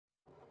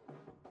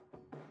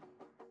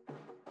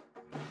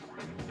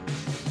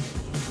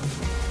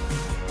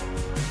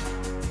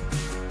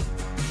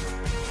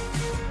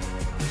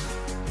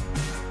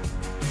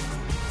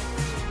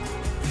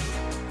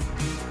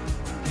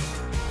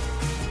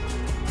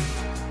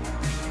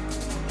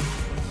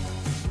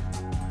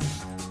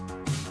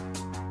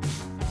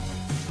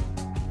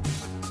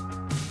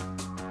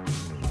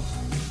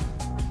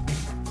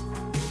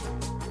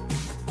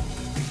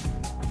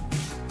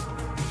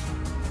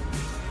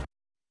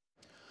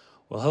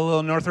Well,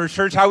 hello, Northridge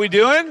Church. How we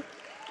doing?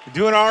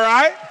 Doing all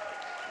right?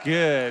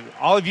 Good.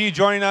 All of you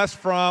joining us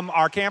from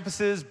our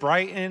campuses,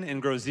 Brighton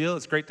and Groseal,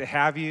 it's great to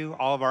have you.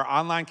 All of our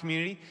online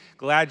community,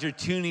 glad you're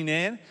tuning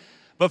in.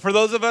 But for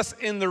those of us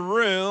in the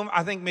room,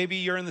 I think maybe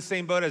you're in the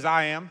same boat as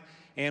I am.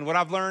 And what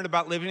I've learned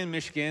about living in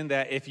Michigan,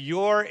 that if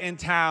you're in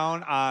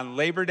town on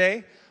Labor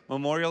Day,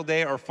 Memorial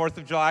Day, or 4th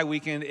of July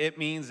weekend, it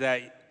means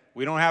that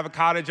we don't have a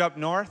cottage up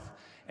north.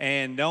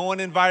 And no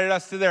one invited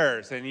us to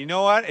theirs. And you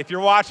know what? If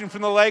you're watching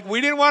from the lake, we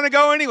didn't want to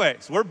go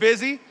anyways. We're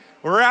busy.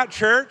 We're at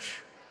church.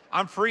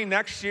 I'm free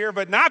next year,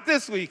 but not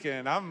this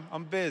weekend.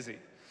 I'm busy.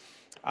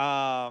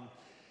 Well,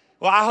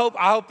 I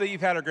hope that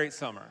you've had a great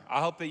summer.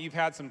 I hope that you've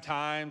had some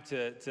time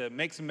to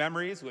make some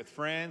memories with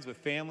friends, with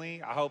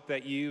family. I hope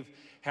that you've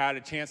had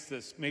a chance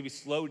to maybe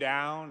slow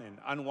down and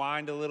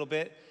unwind a little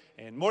bit.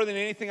 And more than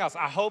anything else,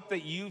 I hope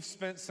that you've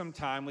spent some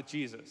time with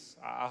Jesus.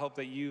 I hope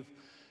that you've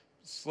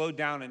slowed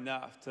down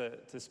enough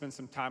to spend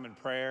some time in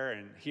prayer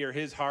and hear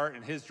his heart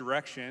and his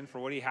direction for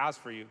what he has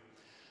for you.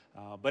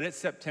 But it's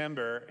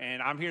September,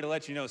 and I'm here to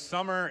let you know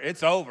summer,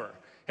 it's over.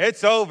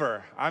 It's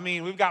over. I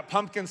mean, we've got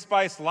pumpkin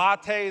spice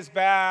lattes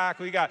back.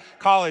 We got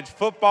college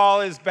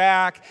football is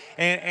back.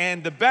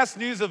 And the best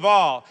news of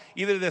all,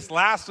 either this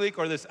last week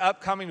or this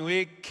upcoming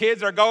week,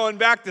 kids are going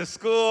back to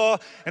school,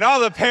 and all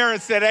the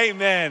parents said,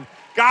 amen.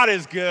 God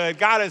is good.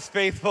 God is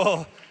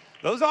faithful.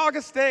 Those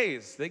August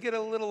days, they get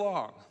a little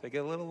long.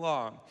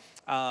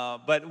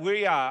 But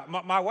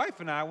my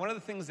wife and I, one of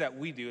the things that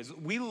we do is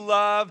we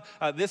love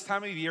this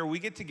time of year, we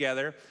get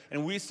together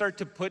and we start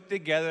to put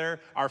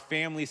together our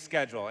family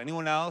schedule.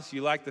 Anyone else,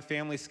 you like the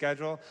family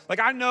schedule? Like,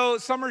 I know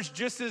summer's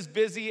just as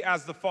busy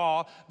as the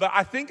fall, but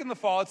I think in the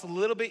fall it's a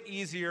little bit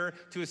easier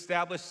to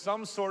establish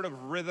some sort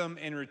of rhythm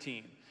and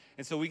routine.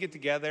 And so we get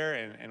together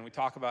and we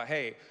talk about,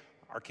 hey,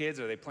 our kids,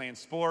 are they playing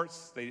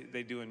sports?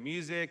 They doing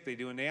music? They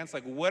doing dance?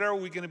 Like, what are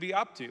we going to be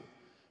up to?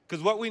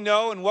 Because what we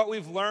know and what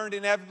we've learned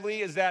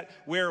inevitably is that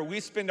where we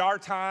spend our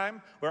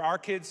time, where our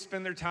kids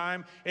spend their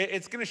time,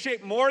 it's going to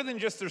shape more than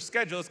just their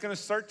schedule. It's going to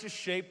start to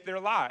shape their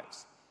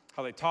lives.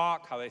 How they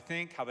talk, how they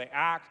think, how they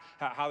act,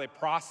 how they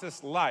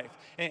process life.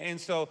 And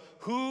so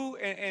who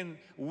and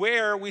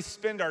where we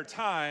spend our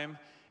time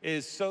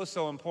is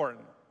so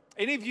important.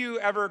 Any of you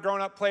ever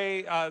grown up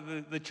play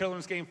the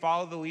children's game,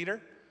 Follow the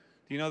Leader?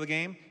 Do you know the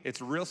game? It's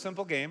a real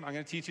simple game. I'm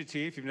going to teach it to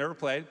you if you've never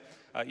played.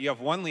 You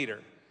have one leader.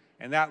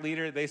 And that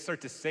leader, they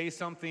start to say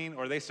something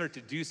or they start to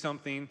do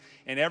something.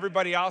 And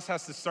everybody else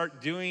has to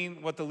start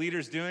doing what the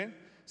leader's doing.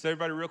 So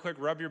everybody real quick,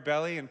 rub your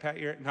belly and pat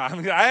your...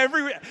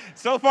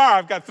 So far,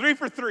 I've got 3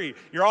 for 3.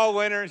 You're all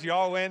winners. You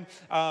all win.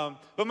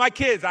 But my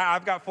kids,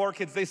 I've got 4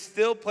 kids. They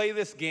still play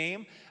this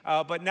game.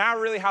 But now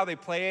really how they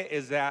play it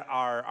is that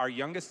our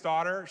youngest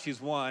daughter, she's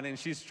 1, and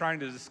she's trying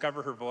to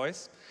discover her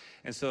voice.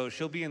 And so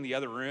she'll be in the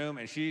other room,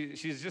 and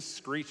she's just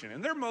screeching.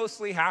 And they're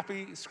mostly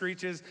happy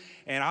screeches,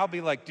 and I'll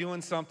be, like,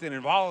 doing something,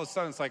 and all of a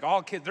sudden, it's like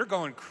all kids, they're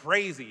going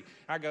crazy.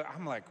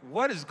 I'm like,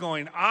 what is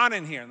going on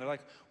in here? And they're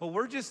like, well,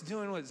 we're just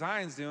doing what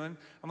Zion's doing.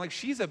 I'm like,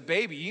 she's a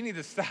baby. You need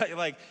to stop.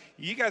 Like,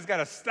 you guys got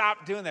to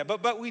stop doing that.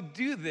 But we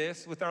do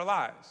this with our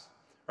lives,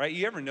 right?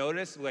 You ever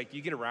notice, like,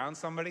 you get around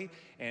somebody,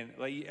 and,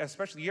 like,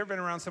 especially, you ever been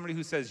around somebody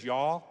who says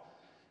y'all?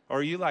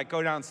 Or you, like,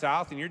 go down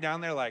south, and you're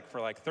down there, like,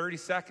 for, like, 30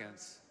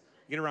 seconds.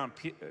 Get around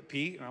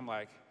Pete, and I'm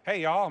like,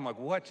 hey, y'all. I'm like,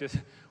 what?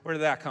 Where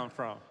did that come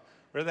from?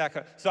 Where did that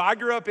come? So I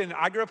grew up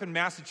in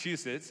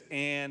Massachusetts,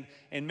 and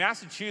in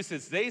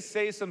Massachusetts, they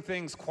say some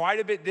things quite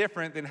a bit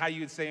different than how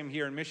you would say them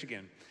here in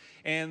Michigan.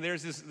 And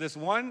there's this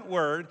one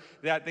word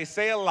that they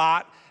say a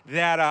lot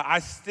that I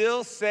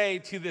still say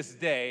to this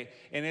day,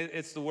 and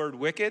it's the word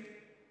wicked.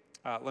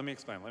 Let me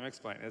explain.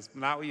 It's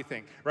not what you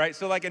think, right?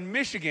 So like in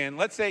Michigan,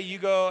 let's say you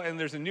go and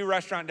there's a new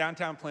restaurant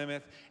downtown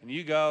Plymouth, and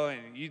you go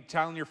and you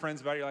telling your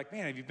friends about it. You're like,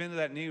 man, have you been to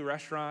that new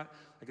restaurant?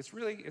 Like,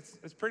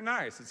 it's pretty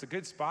nice. It's a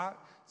good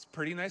spot. It's a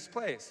pretty nice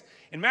place.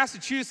 In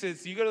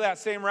Massachusetts, you go to that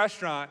same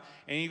restaurant,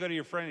 and you go to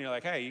your friend, and you're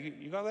like, hey,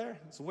 you go there?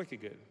 It's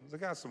wicked good. They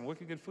got some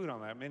wicked good food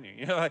on that menu.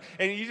 You know, like,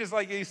 and you just,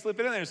 like, you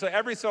slip it in there. So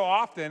every so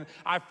often,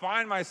 I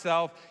find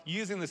myself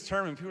using this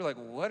term, and people are like,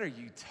 what are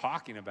you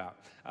talking about?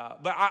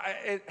 But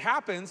it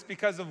happens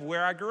because of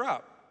where I grew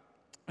up.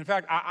 In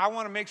fact, I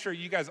want to make sure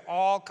you guys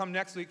all come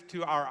next week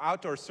to our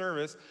outdoor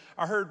service.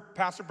 I heard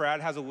Pastor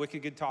Brad has a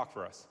wicked good talk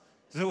for us.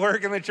 Does it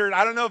work in the church?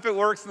 I don't know if it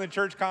works in the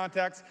church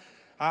context.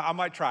 I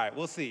might try it.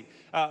 We'll see.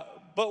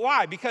 But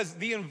why? Because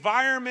the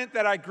environment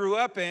that I grew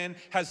up in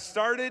has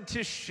started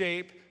to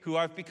shape who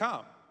I've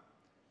become.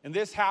 And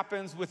this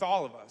happens with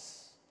all of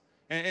us.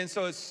 And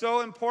so it's so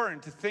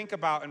important to think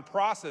about and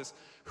process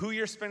who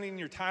you're spending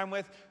your time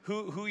with,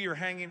 who you're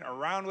hanging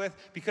around with,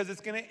 because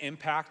it's going to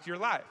impact your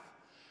life.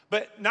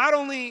 But not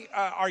only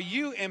are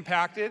you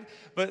impacted,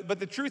 but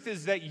the truth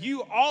is that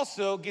you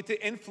also get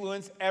to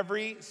influence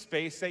every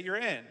space that you're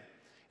in.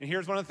 And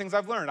here's one of the things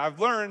I've learned. I've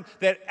learned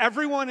that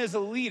everyone is a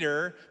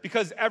leader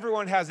because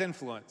everyone has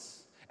influence.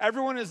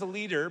 Everyone is a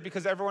leader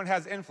because everyone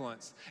has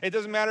influence. It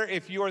doesn't matter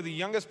if you're the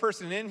youngest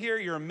person in here,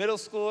 you're a middle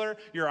schooler,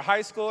 you're a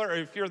high schooler, or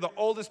if you're the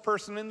oldest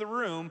person in the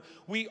room,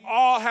 we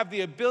all have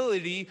the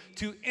ability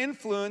to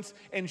influence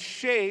and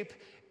shape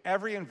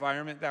every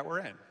environment that we're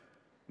in.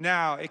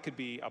 Now, it could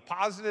be a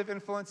positive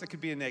influence, it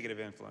could be a negative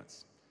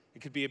influence.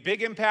 It could be a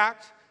big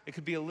impact, it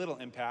could be a little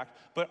impact,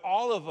 but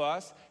all of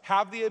us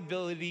have the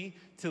ability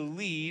to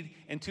lead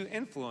and to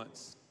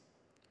influence.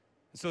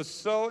 So it's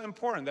so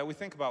important that we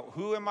think about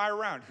who am I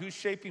around, who's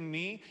shaping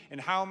me,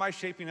 and how am I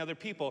shaping other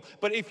people.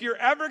 But if you're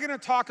ever going to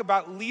talk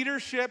about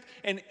leadership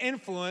and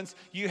influence,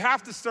 you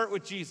have to start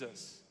with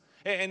Jesus.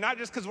 And not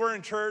just because we're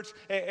in church,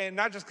 and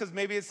not just because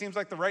maybe it seems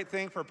like the right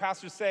thing for a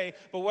pastor to say,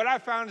 but what I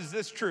found is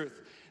this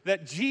truth,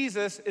 that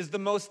Jesus is the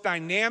most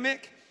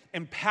dynamic,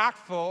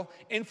 impactful,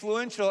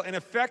 influential, and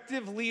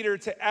effective leader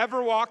to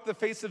ever walk the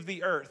face of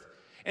the earth.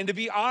 And to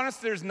be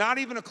honest, there's not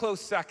even a close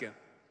second.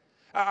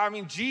 I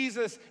mean,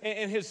 Jesus,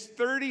 in his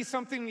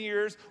 30-something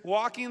years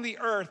walking the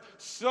earth,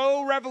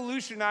 so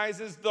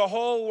revolutionizes the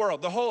whole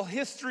world, the whole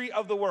history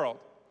of the world.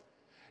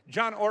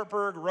 John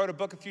Ortberg wrote a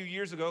book a few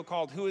years ago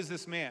called Who Is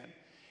This Man?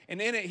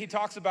 And in it, he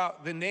talks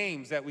about the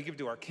names that we give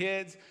to our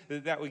kids,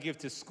 that we give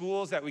to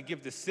schools, that we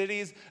give to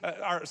cities.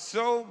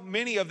 So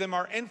many of them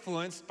are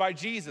influenced by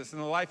Jesus and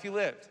the life he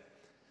lived.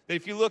 That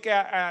if you look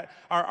at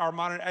our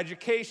modern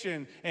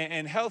education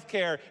and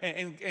healthcare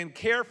and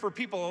care for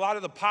people, a lot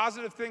of the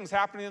positive things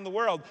happening in the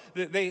world,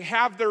 they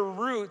have their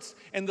roots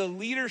in the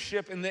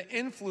leadership and the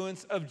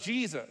influence of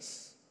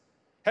Jesus.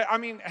 I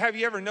mean, have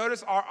you ever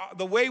noticed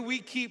the way we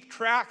keep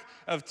track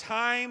of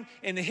time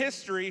and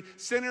history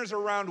centers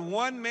around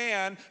one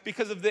man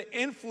because of the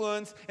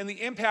influence and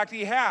the impact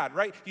he had,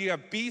 right? You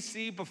have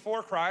BC,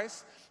 before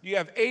Christ. You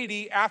have AD,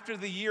 after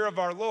the year of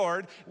our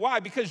Lord. Why?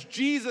 Because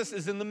Jesus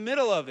is in the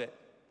middle of it.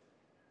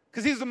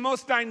 Because he's the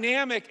most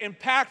dynamic,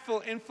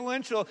 impactful,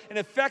 influential, and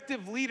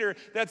effective leader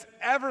that's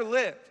ever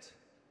lived.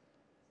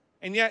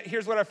 And yet,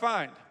 here's what I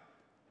find.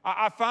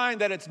 I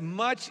find that it's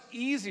much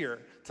easier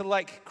to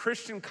like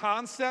Christian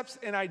concepts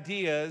and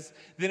ideas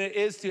than it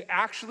is to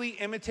actually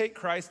imitate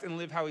Christ and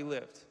live how he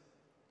lived.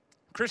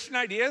 Christian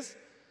ideas,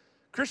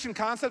 Christian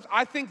concepts,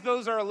 I think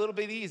those are a little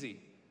bit easy.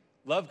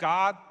 Love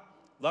God,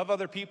 love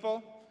other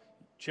people.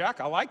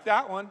 Check, I like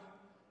that one.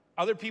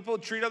 Other people,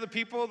 treat other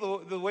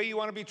people the way you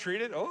want to be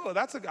treated. Oh,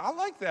 I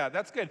like that.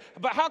 That's good.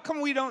 But how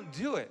come we don't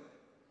do it?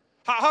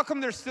 How come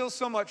there's still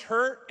so much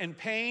hurt and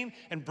pain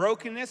and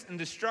brokenness and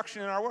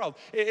destruction in our world?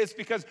 It's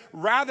because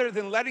rather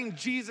than letting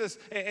Jesus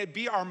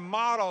be our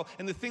model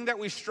and the thing that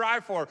we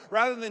strive for,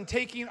 rather than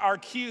taking our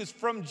cues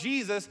from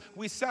Jesus,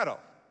 we settle.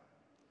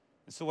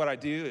 And so what I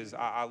do is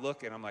I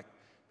look and I'm like,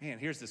 man,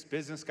 here's this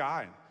business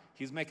guy and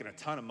he's making a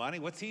ton of money.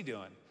 What's he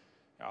doing?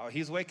 Oh,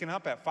 he's waking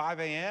up at 5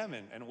 a.m.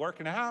 and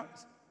working out.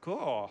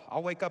 Cool.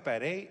 I'll wake up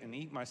at 8 and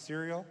eat my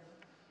cereal.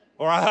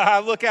 Or I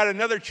look at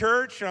another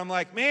church and I'm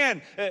like,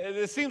 man,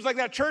 it seems like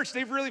that church,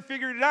 they've really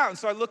figured it out. And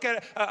so I look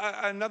at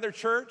another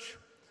church,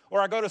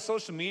 or I go to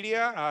social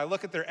media, and I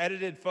look at their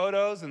edited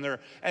photos and their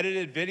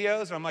edited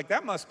videos, and I'm like,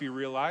 that must be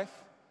real life.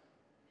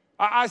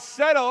 I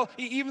settle,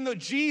 even though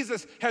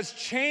Jesus has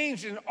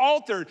changed and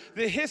altered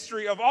the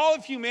history of all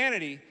of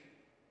humanity,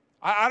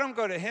 I don't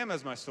go to him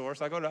as my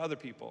source, I go to other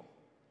people.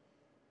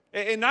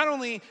 And not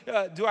only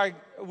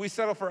we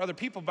settle for other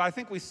people, but I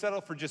think we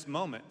settle for just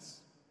moments.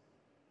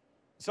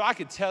 So I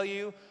could tell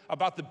you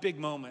about the big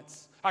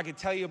moments. I could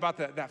tell you about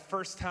that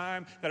first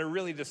time that I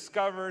really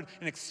discovered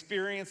and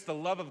experienced the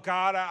love of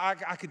God.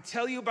 I could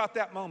tell you about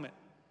that moment.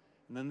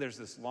 And then there's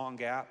this long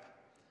gap.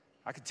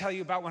 I could tell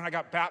you about when I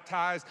got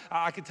baptized.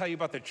 I could tell you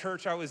about the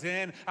church I was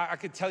in. I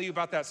could tell you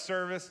about that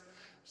service.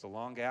 There's a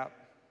long gap,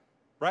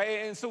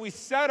 right? And so we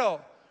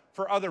settle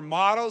for other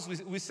models.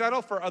 We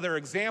settle for other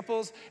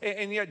examples.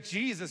 And yet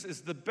Jesus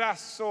is the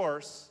best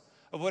source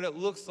of what it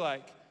looks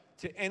like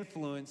to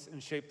influence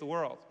and shape the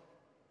world.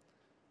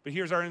 But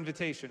here's our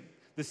invitation.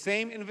 The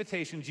same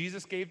invitation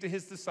Jesus gave to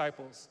his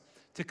disciples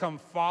to come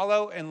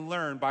follow and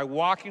learn by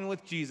walking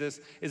with Jesus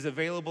is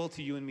available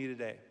to you and me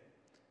today.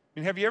 I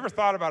mean, have you ever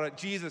thought about it?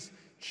 Jesus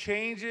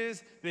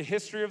changes the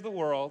history of the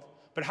world,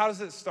 but how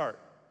does it start?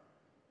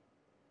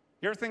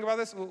 You ever think about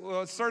this?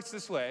 Well, it starts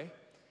this way.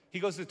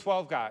 He goes to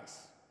 12 guys.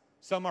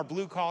 Some are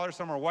blue collar,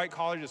 some are white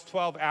collar, just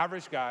 12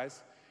 average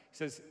guys. He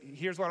says,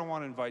 here's what I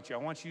want to invite you. I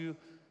want you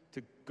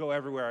to go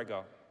everywhere I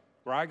go.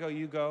 Where I go,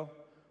 you go.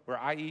 Where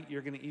I eat,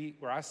 you're going to eat.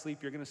 Where I sleep,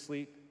 you're going to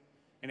sleep.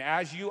 And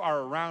as you are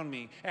around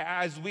me,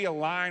 as we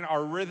align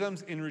our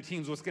rhythms and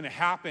routines, what's going to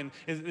happen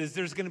is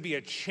there's going to be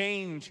a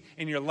change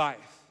in your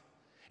life.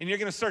 And you're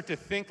going to start to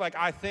think like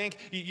I think.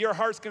 Your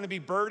heart's going to be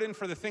burdened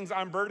for the things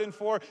I'm burdened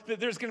for.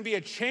 There's going to be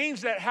a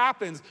change that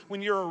happens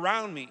when you're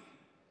around me.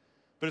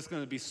 But it's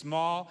going to be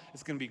small.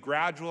 It's going to be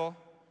gradual.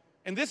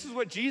 And this is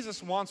what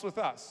Jesus wants with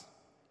us.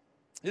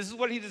 This is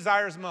what he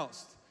desires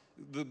most.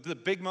 The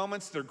big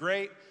moments, they're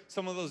great.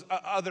 Some of those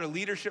other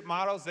leadership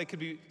models, they could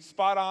be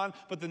spot on.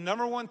 But the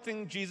number one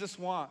thing Jesus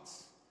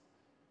wants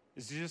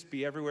is to just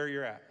be everywhere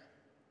you're at.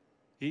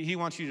 He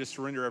wants you to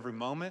surrender every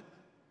moment,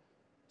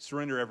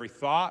 surrender every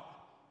thought,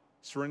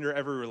 surrender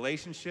every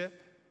relationship,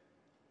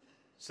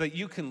 so that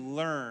you can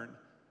learn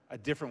a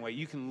different way.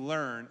 You can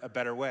learn a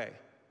better way.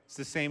 It's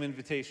the same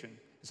invitation.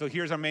 So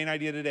here's our main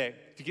idea today.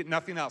 If you get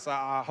nothing else,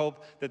 I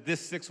hope that this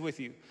sticks with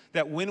you.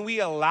 That when we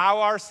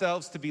allow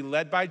ourselves to be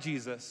led by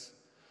Jesus,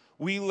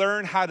 we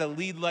learn how to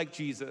lead like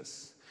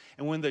Jesus.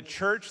 And when the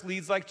church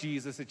leads like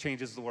Jesus, it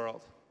changes the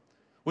world.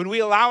 When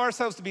we allow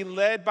ourselves to be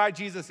led by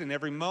Jesus in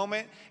every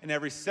moment, in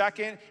every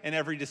second, in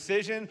every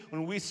decision,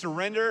 when we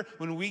surrender,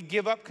 when we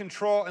give up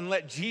control and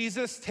let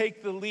Jesus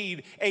take the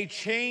lead, a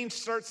change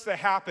starts to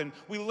happen.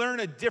 We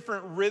learn a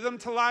different rhythm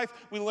to life.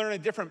 We learn a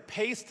different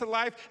pace to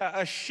life.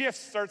 A shift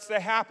starts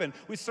to happen.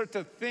 We start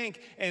to think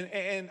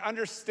and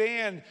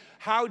understand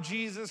how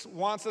Jesus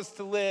wants us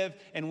to live.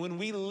 And when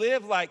we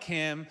live like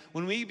him,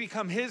 when we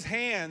become his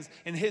hands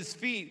and his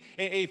feet,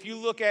 if you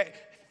look at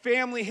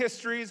family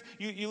histories,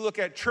 you look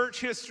at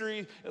church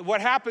history,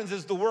 what happens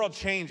is the world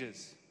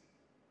changes.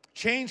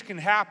 Change can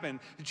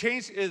happen.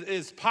 Change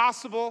is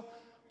possible,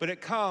 but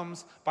it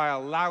comes by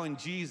allowing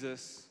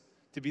Jesus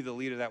to be the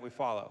leader that we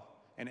follow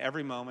in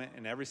every moment,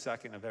 in every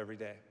second of every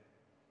day.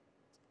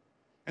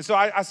 And so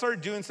I started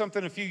doing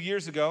something a few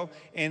years ago,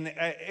 and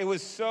it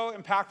was so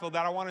impactful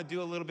that I want to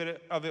do a little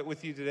bit of it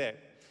with you today.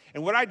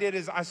 And what I did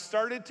is I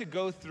started to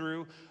go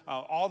through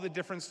all the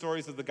different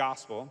stories of the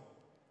gospel.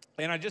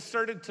 And I just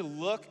started to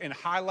look and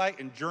highlight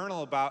and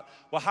journal about,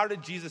 well, how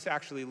did Jesus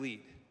actually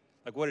lead?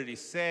 Like, what did he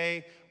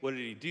say? What did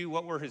he do?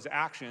 What were his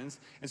actions?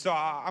 And so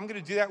I'm going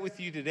to do that with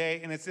you today.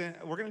 And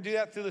we're going to do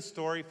that through the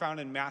story found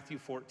in Matthew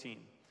 14.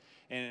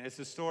 And it's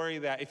a story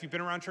that if you've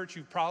been around church,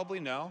 you probably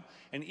know.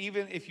 And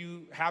even if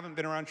you haven't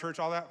been around church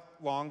all that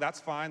long,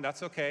 that's fine.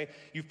 That's okay.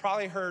 You've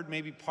probably heard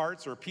maybe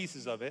parts or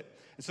pieces of it.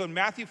 And so in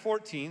Matthew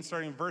 14,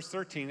 starting in verse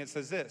 13, it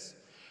says this: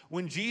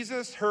 When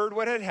Jesus heard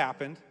what had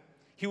happened,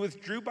 he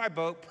withdrew by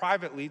boat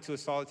privately to a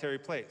solitary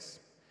place.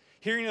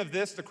 Hearing of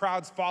this, the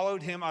crowds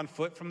followed him on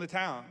foot from the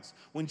towns.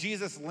 When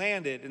Jesus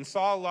landed and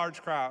saw a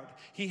large crowd,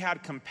 he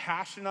had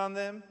compassion on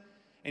them,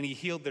 and he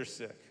healed their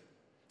sick.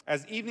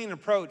 As evening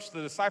approached,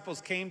 the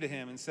disciples came to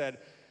him and said,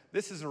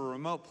 "This is a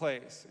remote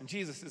place, and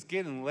Jesus, it's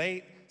getting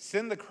late.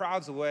 Send the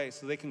crowds away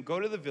so they can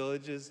go to the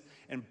villages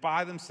and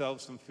buy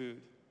themselves some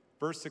food."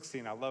 Verse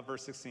 16, I love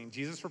verse 16.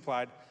 Jesus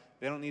replied,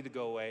 "They don't need to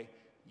go away.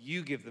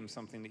 You give them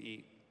something to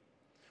eat."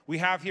 "We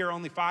have here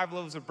only 5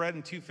 loaves of bread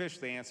and 2 fish,"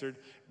 they answered.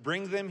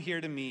 "Bring them here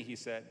to me," he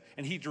said.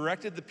 And he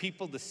directed the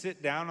people to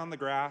sit down on the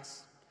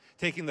grass.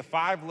 Taking the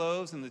 5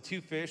 loaves and the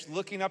 2 fish,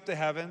 looking up to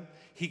heaven,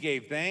 he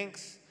gave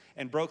thanks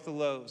and broke the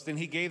loaves. Then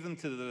he gave them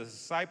to the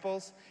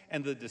disciples,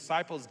 and the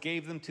disciples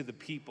gave them to the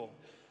people.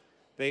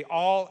 They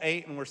all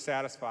ate and were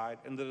satisfied,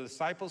 and the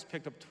disciples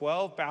picked up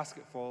 12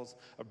 basketfuls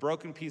of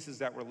broken pieces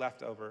that were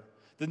left over.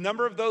 The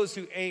number of those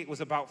who ate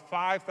was about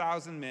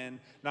 5,000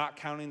 men, not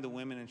counting the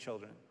women and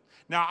children.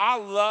 Now, I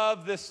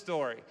love this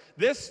story.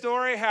 This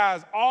story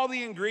has all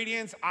the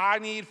ingredients I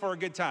need for a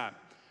good time.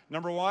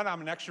 Number one,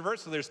 I'm an extrovert,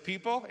 so there's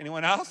people.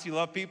 Anyone else? You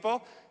love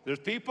people? There's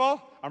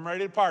people. I'm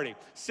ready to party.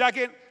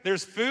 Second,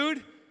 there's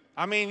food.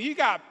 I mean, you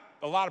got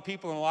a lot of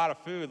people and a lot of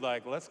food.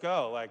 Like, let's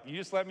go. Like, you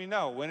just let me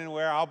know when and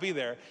where. I'll be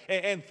there.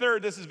 And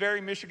third, this is very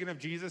Michigan of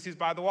Jesus. He's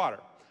by the water.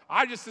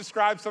 I just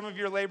described some of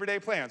your Labor Day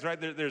plans, right?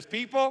 There's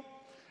people,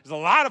 there's a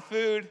lot of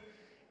food,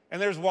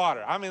 and there's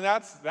water. I mean,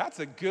 that's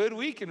a good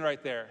weekend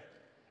right there.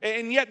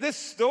 And yet this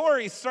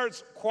story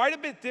starts quite a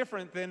bit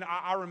different than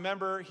I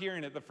remember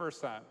hearing it the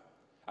first time.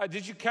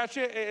 Did you catch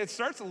it? It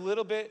starts a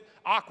little bit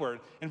awkward.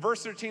 In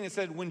verse 13, it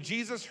said, when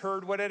Jesus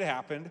heard what had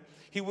happened,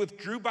 he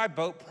withdrew by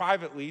boat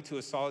privately to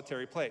a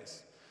solitary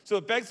place. So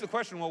it begs the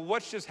question, well,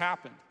 what's just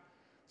happened?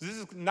 This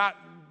is not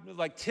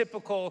like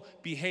typical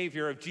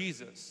behavior of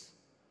Jesus.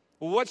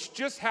 Well, what's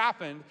just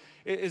happened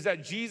is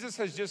that Jesus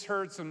has just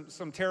heard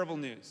some terrible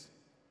news.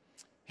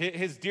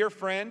 His dear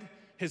friend,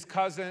 his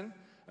cousin,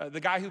 the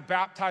guy who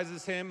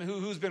baptizes him,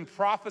 who's been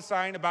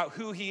prophesying about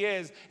who he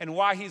is and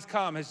why he's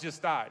come, has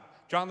just died.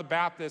 John the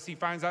Baptist, he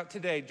finds out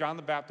today, John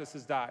the Baptist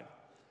has died.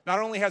 Not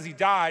only has he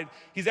died,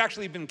 he's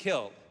actually been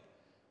killed.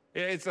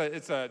 It's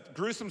a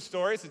gruesome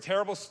story. It's a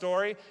terrible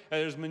story.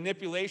 There's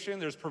manipulation.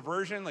 There's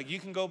perversion. Like, you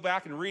can go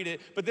back and read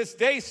it. But this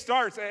day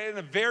starts in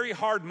a very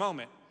hard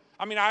moment.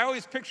 I mean, I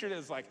always pictured it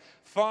as like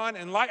fun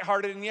and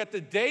lighthearted, and yet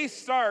the day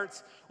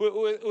starts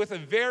with a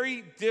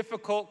very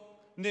difficult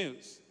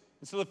news.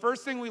 And so the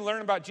first thing we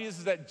learn about Jesus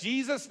is that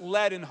Jesus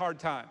led in hard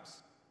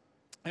times.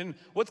 And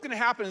what's going to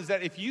happen is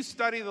that if you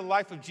study the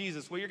life of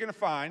Jesus, what you're going to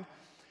find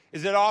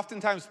is that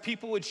oftentimes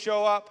people would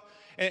show up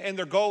and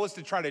their goal was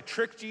to try to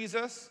trick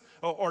Jesus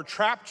or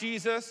trap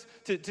Jesus,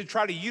 to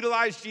try to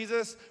utilize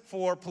Jesus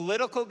for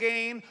political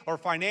gain or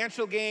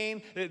financial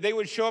gain. They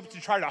would show up to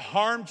try to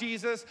harm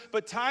Jesus.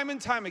 But time and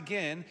time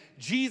again,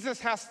 Jesus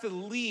has to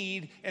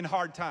lead in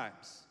hard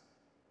times.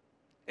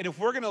 And if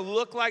we're going to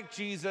look like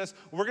Jesus,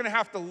 we're going to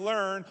have to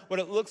learn what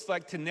it looks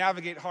like to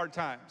navigate hard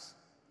times.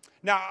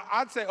 Now,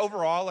 I'd say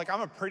overall, like,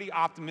 I'm a pretty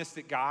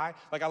optimistic guy.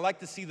 Like, I like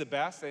to see the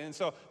best. And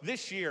so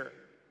this year,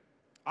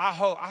 I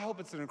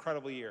hope it's an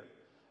incredible year.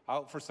 I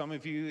hope for some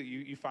of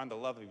you find the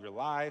love of your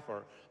life,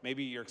 or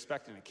maybe you're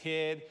expecting a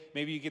kid.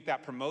 Maybe you get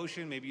that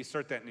promotion. Maybe you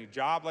start that new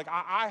job. Like,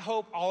 I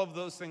hope all of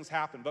those things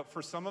happen. But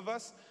for some of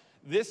us,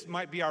 this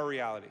might be our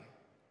reality.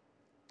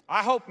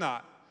 I hope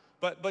not.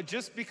 But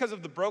just because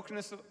of the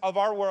brokenness of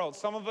our world,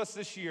 some of us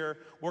this year,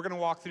 we're going to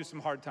walk through some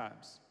hard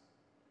times.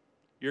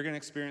 You're going to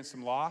experience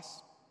some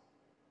loss.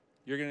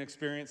 You're going to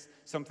experience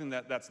something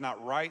that's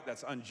not right,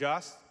 that's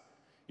unjust.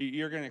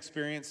 You're going to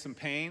experience some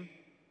pain.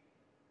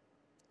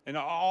 And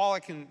all I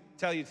can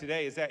tell you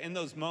today is that in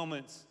those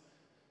moments,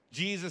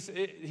 Jesus,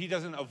 he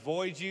doesn't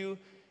avoid you.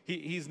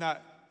 He's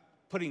not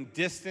putting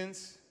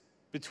distance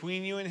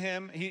between you and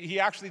him. He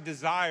actually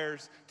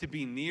desires to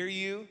be near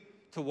you,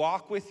 to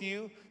walk with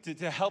you,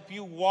 to help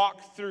you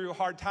walk through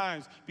hard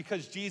times,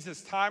 because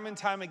Jesus, time and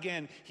time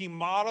again, he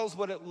models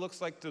what it looks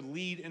like to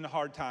lead in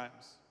hard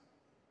times.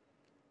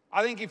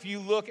 I think if you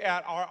look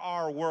at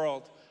our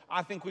world,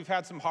 I think we've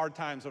had some hard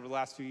times over the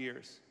last few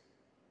years.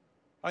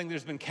 I think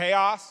there's been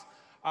chaos.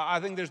 I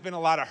think there's been a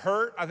lot of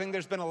hurt. I think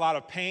there's been a lot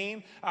of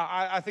pain.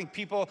 I think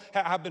people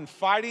have been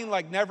fighting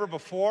like never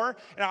before.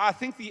 And I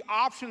think the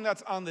option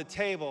that's on the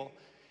table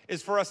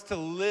is for us to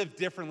live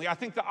differently. I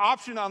think the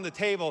option on the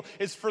table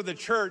is for the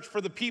church, for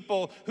the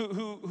people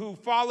who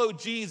follow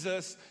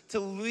Jesus, to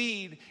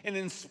lead in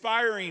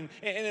inspiring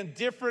in a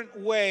different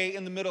way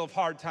in the middle of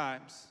hard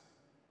times.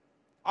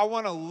 I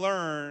want to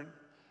learn.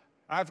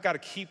 I've got to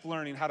keep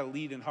learning how to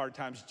lead in hard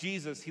times.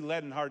 Jesus, he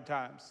led in hard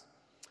times.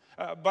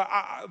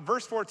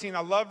 Verse 14,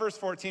 I love verse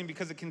 14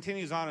 because it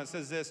continues on. It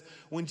says this: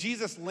 when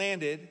Jesus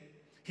landed,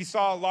 he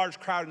saw a large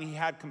crowd and he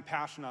had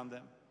compassion on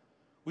them.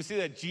 We see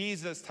that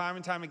Jesus, time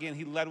and time again,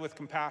 he led with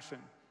compassion.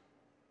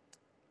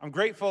 I'm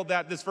grateful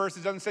that this verse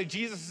doesn't say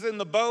Jesus is in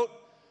the boat,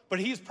 but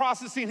he's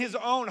processing his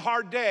own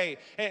hard day.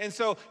 And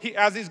so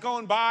as he's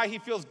going by, he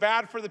feels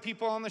bad for the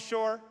people on the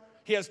shore.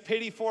 He has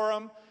pity for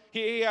them.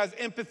 He has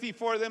empathy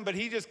for them, but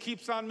he just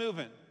keeps on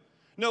moving.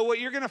 No, what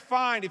you're going to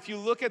find if you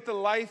look at the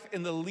life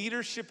and the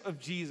leadership of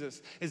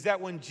Jesus is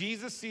that when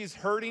Jesus sees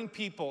hurting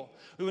people,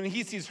 when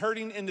he sees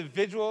hurting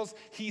individuals,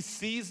 he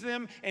sees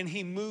them and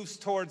he moves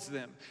towards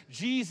them.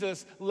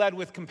 Jesus led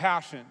with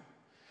compassion.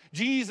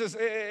 Jesus,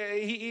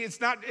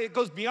 it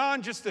goes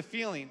beyond just the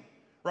feeling,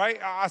 right?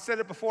 I said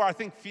it before. I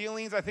think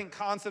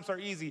concepts are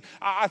easy.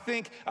 I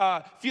think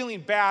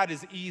feeling bad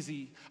is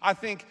easy. I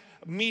think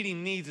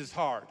meeting needs is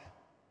hard.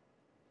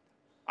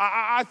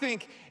 I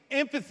think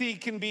empathy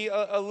can be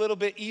a little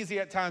bit easy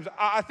at times.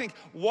 I think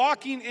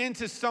walking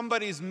into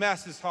somebody's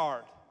mess is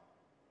hard.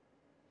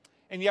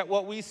 And yet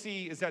what we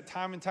see is that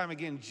time and time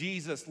again,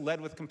 Jesus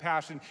led with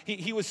compassion.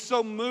 He was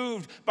so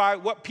moved by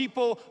what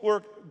people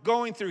were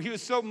going through. He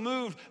was so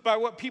moved by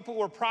what people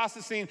were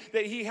processing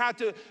that he had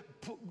to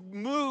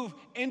move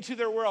into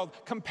their world.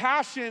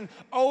 Compassion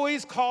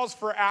always calls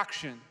for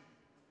action.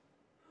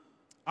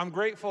 I'm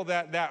grateful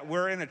that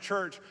we're in a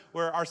church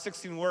where our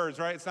 16 words,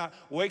 right? It's not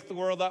wake the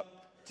world up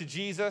to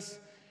Jesus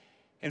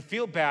and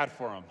feel bad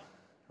for them,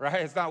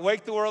 right? It's not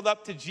wake the world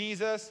up to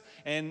Jesus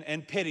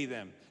and pity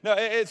them. No,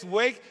 it's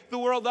wake the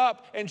world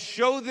up and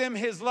show them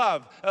his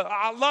love.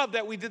 I love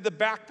that we did the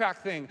backpack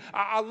thing.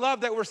 I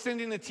love that we're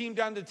sending the team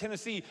down to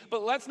Tennessee.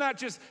 But let's not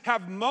just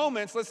have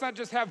moments. Let's not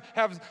just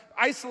have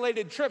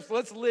isolated trips.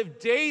 Let's live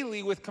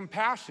daily with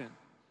compassion.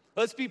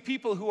 Let's be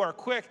people who are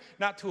quick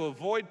not to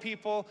avoid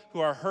people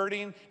who are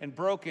hurting and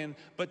broken,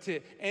 but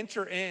to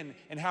enter in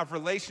and have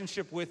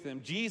relationship with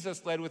them.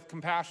 Jesus led with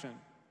compassion.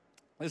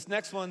 This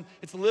next one,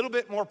 it's a little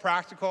bit more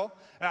practical.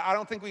 I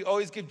don't think we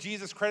always give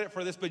Jesus credit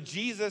for this, but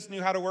Jesus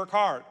knew how to work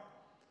hard.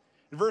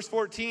 In verse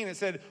 14, it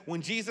said,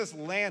 when Jesus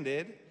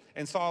landed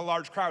and saw a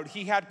large crowd,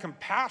 he had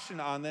compassion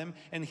on them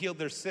and healed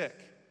their sick.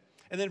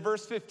 And then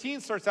verse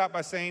 15 starts out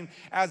by saying,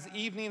 as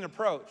evening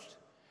approached.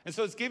 And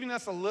so it's giving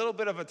us a little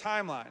bit of a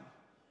timeline.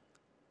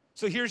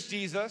 So here's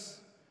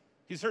Jesus.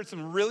 He's heard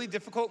some really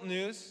difficult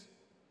news.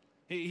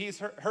 He's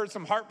heard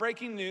some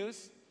heartbreaking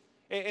news.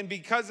 And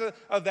because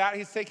of that,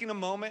 he's taking a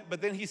moment,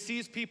 but then he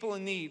sees people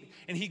in need.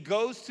 And he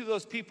goes to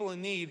those people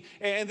in need.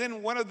 And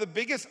then one of the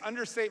biggest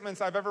understatements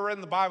I've ever read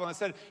in the Bible, and it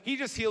said, he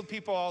just healed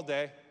people all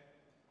day.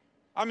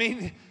 I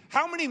mean,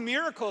 how many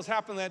miracles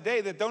happened that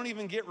day that don't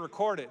even get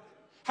recorded?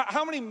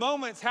 How many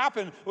moments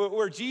happen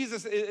where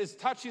Jesus is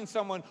touching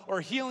someone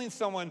or healing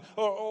someone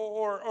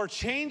or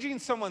changing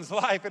someone's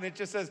life, and it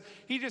just says,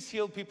 he just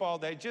healed people all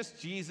day. Just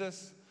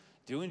Jesus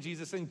doing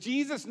Jesus thing.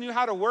 Jesus knew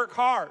how to work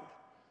hard.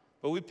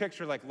 But we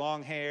picture like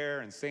long hair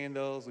and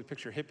sandals. We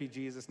picture hippie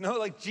Jesus. No,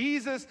 like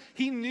Jesus,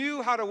 he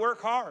knew how to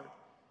work hard.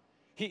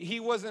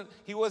 He wasn't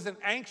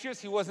anxious.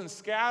 He wasn't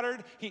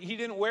scattered. He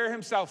didn't wear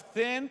himself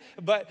thin.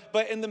 But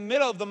in the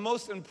middle of the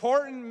most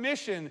important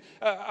mission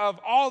of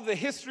all the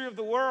history of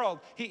the world,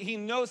 he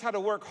knows how to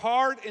work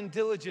hard and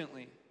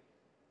diligently.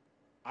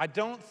 I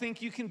don't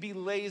think you can be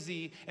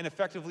lazy and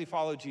effectively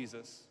follow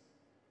Jesus.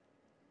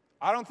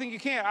 I don't think you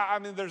can. I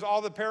mean, there's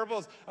all the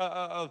parables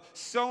of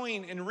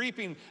sowing and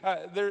reaping.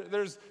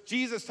 There's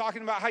Jesus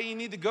talking about how you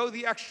need to go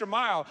the extra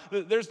mile.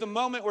 There's the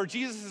moment where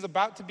Jesus is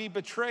about to be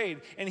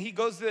betrayed, and he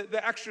goes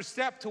the extra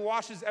step to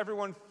wash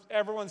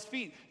everyone's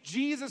feet.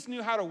 Jesus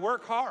knew how to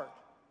work hard.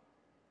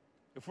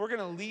 If we're going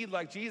to lead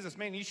like Jesus,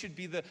 man, you should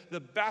be the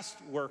best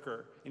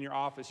worker in your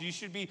office. You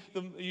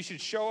should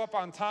show up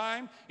on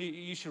time.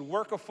 You should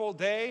work a full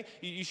day.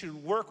 You should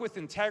work with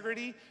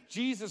integrity.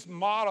 Jesus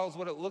models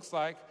what it looks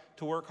like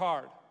to work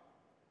hard.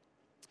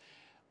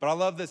 But I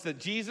love this, that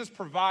Jesus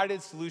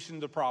provided solutions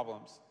to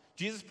problems.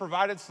 Jesus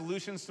provided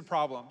solutions to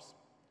problems.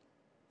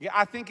 Yeah,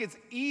 I think it's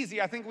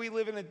easy. I think we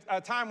live in a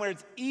time where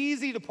it's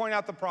easy to point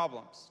out the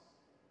problems.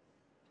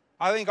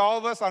 I think all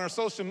of us on our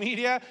social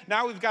media,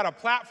 now we've got a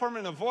platform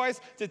and a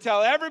voice to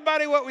tell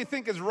everybody what we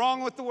think is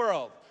wrong with the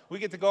world. We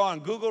get to go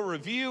on Google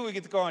Review, we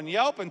get to go on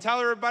Yelp and tell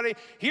everybody,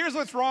 here's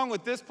what's wrong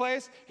with this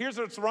place, here's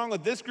what's wrong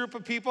with this group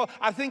of people.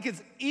 I think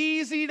it's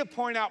easy to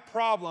point out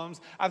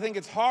problems. I think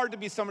it's hard to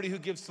be somebody who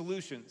gives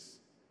solutions.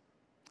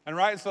 And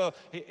right, so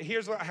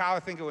here's how I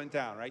think it went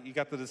down, right? You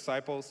got the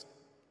disciples,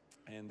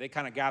 and they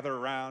kind of gather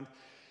around,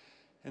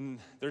 and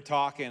they're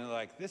talking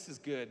like, this is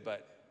good,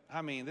 but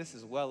I mean, this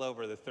is well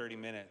over the 30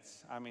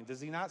 minutes. I mean, does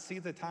he not see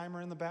the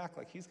timer in the back?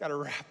 Like, he's got to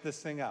wrap this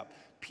thing up.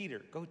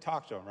 Peter, go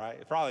talk to him,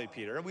 right? Probably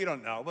Peter. We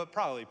don't know, but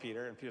probably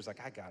Peter. And Peter's like,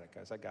 I got it,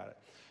 guys, I got it.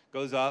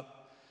 Goes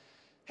up.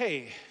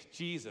 Hey,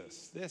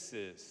 Jesus, this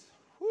is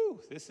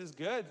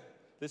good.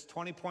 This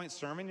 20-point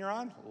sermon you're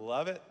on,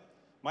 love it.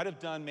 Might have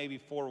done maybe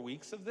 4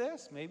 weeks of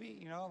this,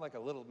 maybe, like a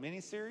little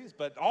mini-series,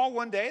 but all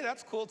one day,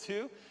 that's cool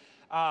too.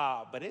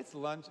 But it's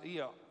lunch,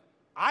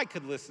 I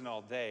could listen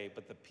all day,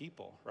 but the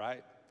people,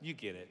 right? You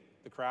get it.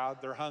 The crowd,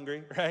 they're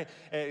hungry, right?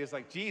 And it's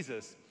like,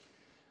 Jesus,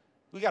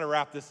 we got to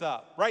wrap this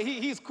up, right?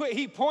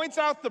 He points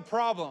out the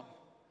problem.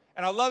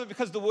 And I love it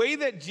because the way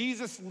that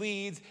Jesus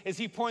leads is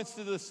he points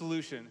to the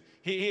solution.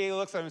 He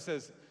looks at him and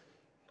says,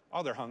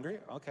 oh, they're hungry?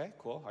 Okay,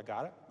 cool. I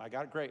got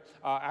it. Great.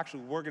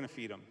 Actually, we're going to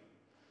feed them.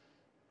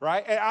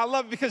 Right? And I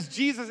love it because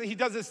Jesus, he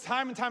does this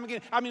time and time again.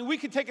 I mean, we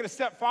could take it a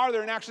step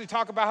farther and actually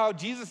talk about how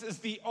Jesus is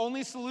the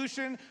only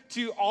solution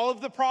to all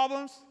of the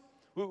problems.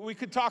 We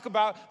could talk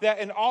about that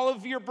in all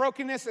of your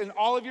brokenness and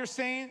all of your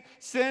sin,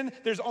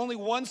 there's only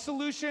one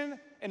solution,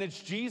 and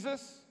it's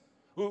Jesus.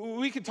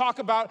 We could talk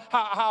about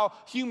how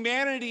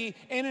humanity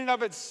in and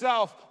of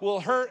itself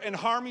will hurt and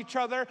harm each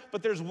other,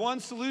 but there's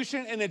one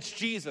solution, and it's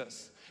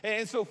Jesus.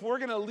 And so if we're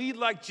going to lead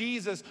like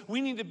Jesus,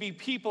 we need to be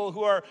people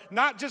who are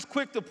not just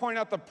quick to point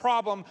out the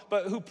problem,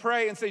 but who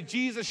pray and say,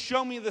 Jesus,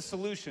 show me the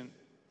solution.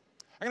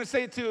 I'm going to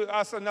say it to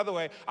us another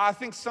way. I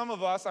think some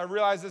of us, I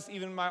realize this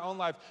even in my own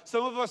life,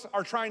 some of us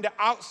are trying to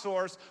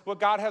outsource what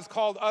God has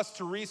called us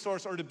to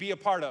resource or to be a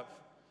part of.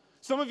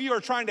 Some of you are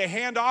trying to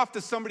hand off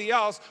to somebody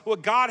else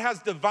what God has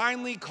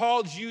divinely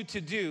called you to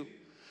do.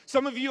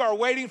 Some of you are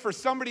waiting for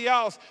somebody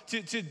else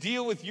to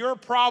deal with your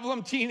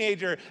problem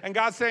teenager, and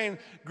God's saying,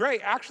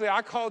 great, actually,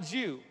 I called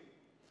you.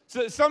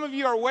 So some of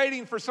you are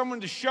waiting for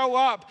someone to show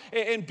up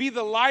and be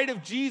the light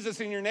of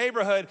Jesus in your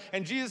neighborhood,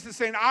 and Jesus is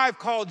saying, I've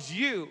called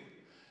you.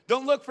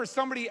 Don't look for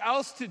somebody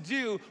else to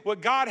do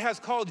what God has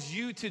called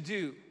you to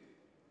do.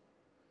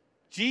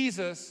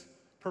 Jesus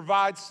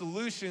provides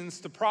solutions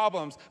to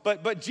problems.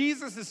 But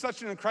Jesus is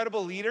such an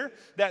incredible leader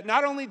that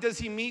not only does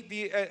he meet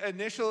the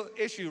initial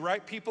issue,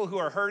 right? People who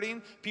are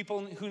hurting,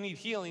 people who need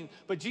healing,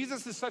 but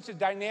Jesus is such a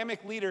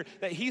dynamic leader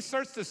that he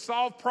starts to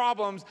solve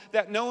problems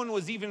that no one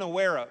was even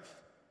aware of.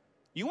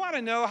 You want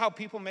to know how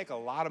people make a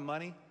lot of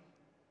money?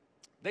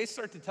 They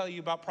start to tell you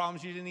about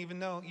problems you didn't even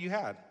know you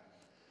had.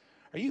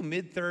 Are you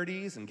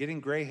mid-30s and getting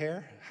gray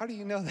hair? How do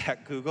you know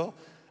that, Google?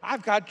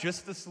 I've got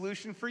just the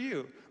solution for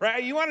you,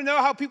 right? You want to know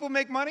how people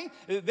make money?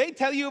 They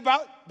tell you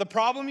about the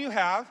problem you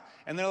have,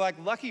 and they're like,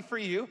 lucky for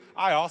you,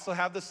 I also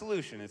have the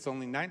solution. It's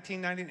only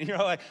 $19.99. You're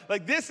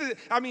like this is,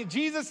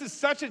 Jesus is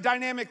such a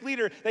dynamic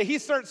leader that he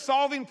starts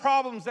solving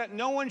problems that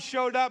no one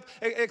showed up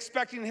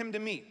expecting him to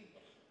meet.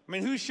 I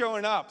mean, who's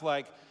showing up?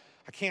 Like,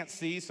 I can't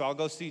see, so I'll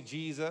go see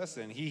Jesus,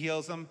 and he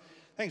heals them.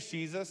 Thanks,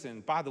 Jesus.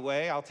 And by the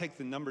way, I'll take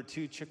the number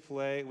 2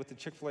 Chick-fil-A with the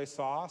Chick-fil-A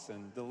sauce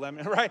and the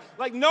lemon, right?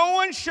 Like, no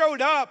one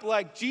showed up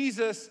like,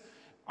 Jesus,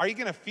 are you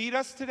going to feed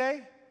us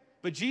today?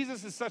 But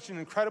Jesus is such an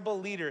incredible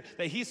leader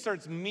that he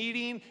starts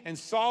meeting and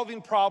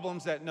solving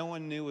problems that no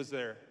one knew was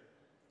there.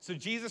 So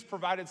Jesus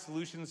provided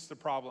solutions to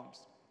problems.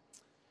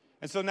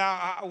 And so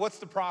now, what's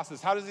the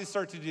process? How does he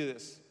start to do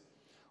this?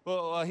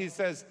 Well, he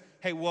says,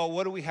 hey, well,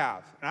 what do we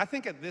have? And I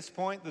think at this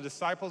point, the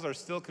disciples are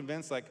still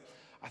convinced, like,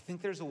 I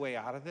think there's a way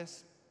out of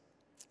this.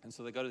 And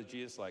so they go to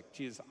Jesus like,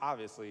 Jesus,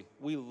 obviously,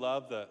 we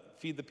love the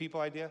feed the people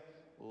idea.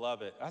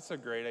 Love it. That's a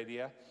great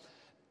idea.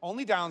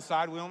 Only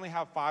downside, we only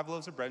have 5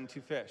 loaves of bread and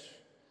 2 fish.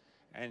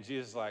 And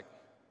Jesus is like,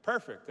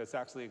 perfect. That's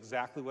actually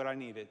exactly what I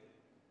needed.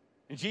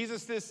 And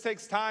Jesus just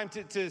takes time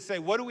to say,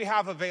 what do we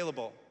have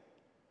available?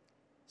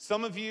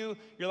 Some of you,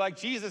 you're like,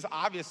 Jesus,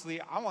 obviously,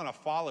 I want to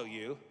follow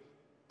you,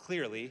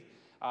 clearly.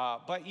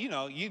 But you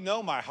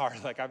know my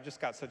heart. Like, I've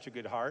just got such a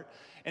good heart.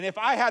 And if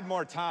I had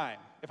more time,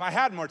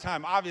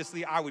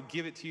 obviously I would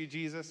give it to you,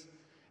 Jesus.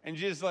 And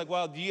Jesus is like,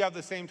 well, do you have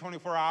the same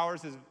 24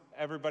 hours as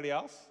everybody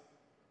else?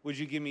 Would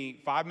you give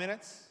me 5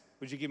 minutes?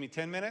 Would you give me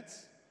 10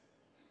 minutes?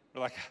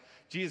 We're like,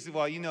 Jesus,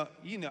 well, you know,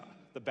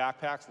 the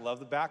backpacks, love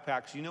the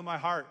backpacks. You know my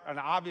heart. And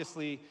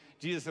obviously,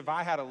 Jesus, if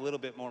I had a little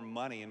bit more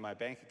money in my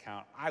bank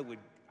account, I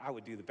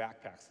would do the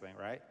backpacks thing,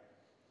 right?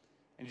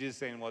 And Jesus is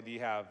saying, well, do you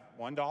have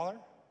 $1?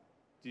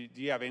 Do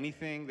you have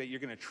anything that you're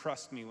going to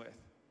trust me with?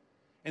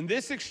 And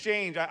this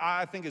exchange,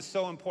 I think, is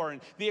so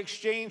important. The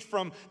exchange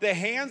from the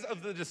hands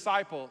of the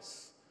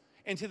disciples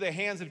into the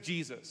hands of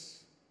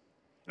Jesus.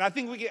 And I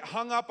think we get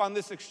hung up on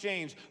this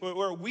exchange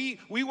where we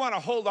want to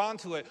hold on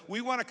to it.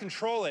 We want to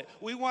control it.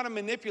 We want to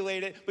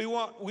manipulate it. We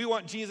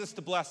want Jesus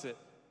to bless it.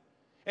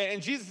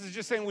 And Jesus is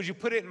just saying, would you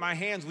put it in my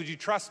hands? Would you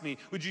trust me?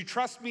 Would you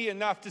trust me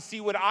enough to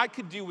see what I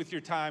could do with your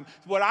time,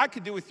 what I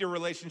could do with your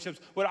relationships,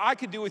 what I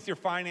could do with your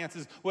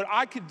finances, what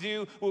I could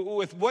do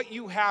with what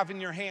you have in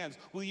your hands?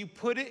 Will you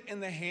put it in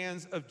the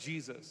hands of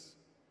Jesus?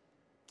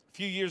 A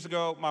few years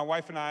ago, my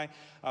wife and I,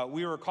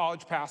 we were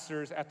college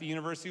pastors at the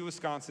University of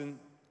Wisconsin.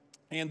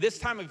 And this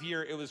time of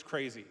year, it was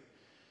crazy.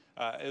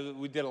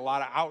 We did a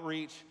lot of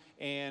outreach.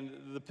 And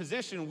the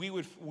position, we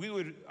would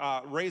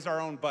raise our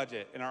own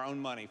budget and our own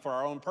money for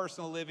our own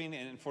personal living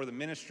and for the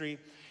ministry.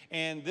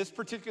 And this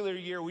particular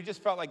year, we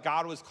just felt like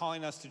God was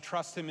calling us to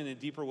trust him in a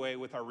deeper way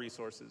with our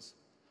resources,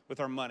 with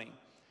our money.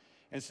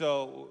 And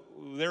so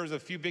there was a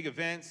few big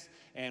events,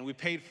 and we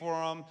paid for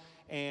them.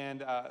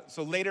 And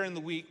so later in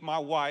the week, my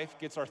wife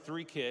gets our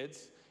 3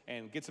 kids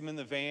and gets them in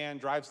the van,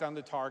 drives down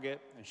to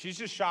Target, and she's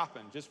just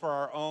shopping just for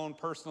our own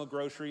personal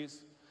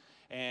groceries.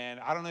 And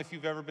I don't know if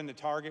you've ever been to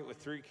Target with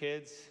 3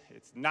 kids.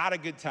 It's not a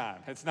good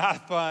time. It's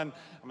not fun.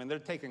 I mean, they're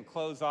taking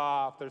clothes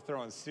off. They're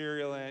throwing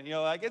cereal in. You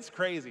know, like, it's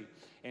crazy.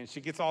 And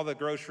she gets all the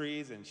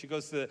groceries, and she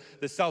goes to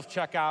the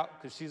self-checkout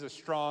because she's a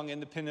strong,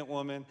 independent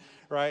woman,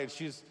 right? And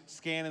she's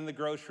scanning the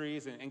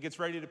groceries and gets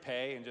ready to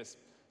pay and just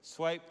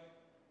swipe,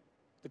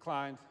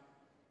 declined,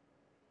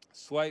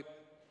 swipe,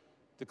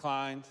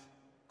 declined.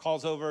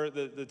 Calls over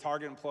the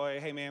Target employee,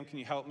 hey, ma'am, can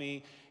you help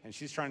me? And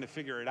she's trying to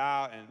figure it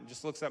out and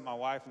just looks at my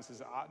wife and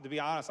says, to be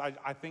honest,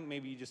 I think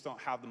maybe you just don't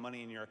have the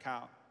money in your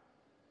account.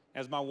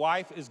 As my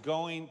wife is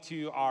going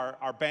to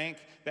our bank,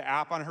 the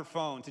app on her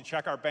phone, to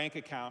check our bank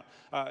account,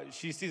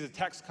 she sees a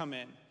text come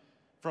in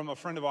from a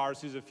friend of ours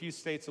who's a few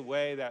states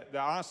away that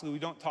honestly we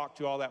don't talk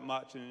to all that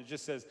much. And it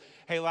just says,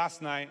 hey,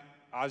 last night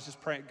I was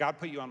just praying, God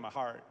put you on my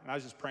heart, and I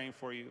was just praying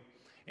for you.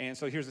 And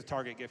so here's a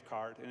Target gift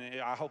card, and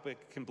I hope it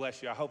can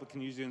bless you. I hope it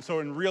can use you. And so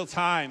in real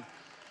time,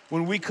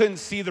 when we couldn't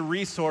see the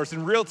resource,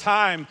 in real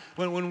time,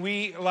 when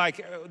we,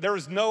 there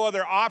was no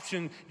other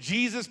option,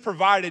 Jesus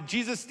provided.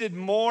 Jesus did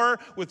more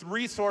with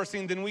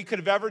resourcing than we could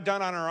have ever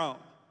done on our own.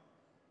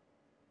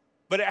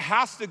 But it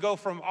has to go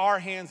from our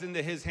hands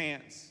into his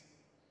hands.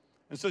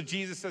 And so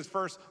Jesus says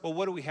first, well,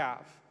 what do we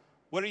have?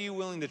 What are you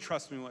willing to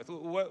trust me with?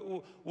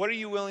 What are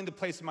you willing to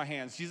place in my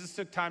hands? Jesus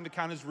took time to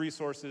count his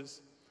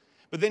resources.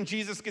 But then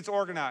Jesus gets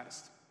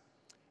organized.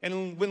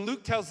 And when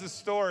Luke tells this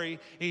story,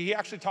 he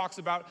actually talks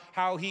about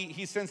how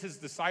he sends his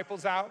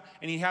disciples out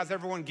and he has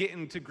everyone get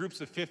into groups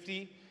of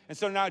 50. And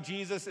so now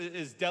Jesus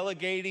is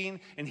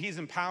delegating and he's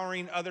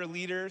empowering other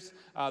leaders.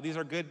 These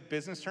are good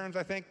business terms,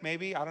 I think,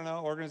 maybe. I don't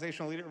know,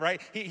 organizational leader, right?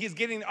 He's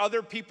getting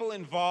other people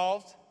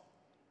involved.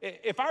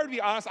 If I were to be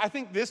honest, I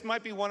think this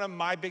might be one of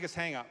my biggest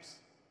hangups.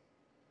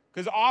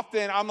 Because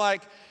often I'm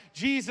like,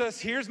 Jesus,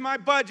 here's my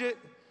budget.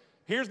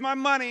 Here's my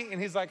money.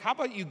 And he's like, how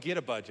about you get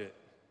a budget?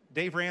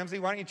 Dave Ramsey,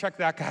 why don't you check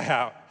that guy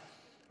out?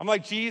 I'm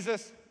like,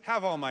 Jesus,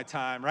 have all my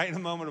time, right? In a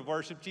moment of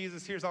worship,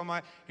 Jesus, here's all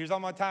my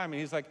time.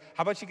 And he's like,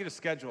 how about you get a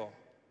schedule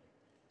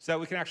so that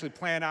we can actually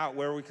plan out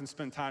where we can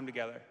spend time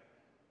together?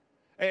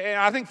 And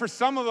I think for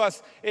some of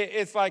us,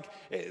 it's like,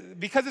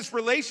 because it's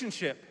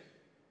relationship.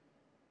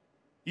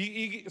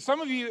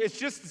 Some of you, it's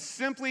just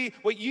simply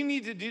what you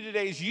need to do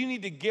today is you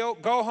need to go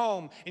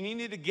home and you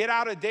need to get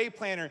out a day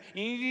planner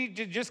and you need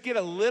to just get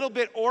a little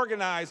bit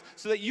organized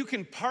so that you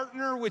can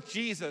partner with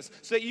Jesus,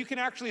 so that you can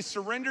actually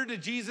surrender to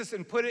Jesus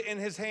and put it in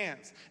his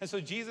hands. And so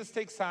Jesus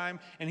takes time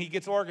and he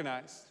gets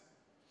organized.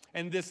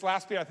 And this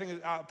last bit, I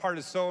think, part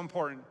is so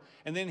important.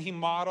 And then he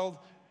modeled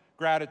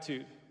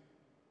gratitude.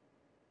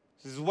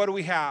 He says, what do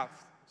we have?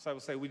 So I will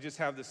say, we just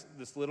have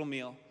this little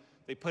meal.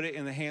 They put it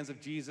in the hands of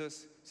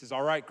Jesus. He says,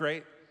 all right,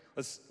 great.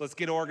 Let's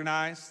get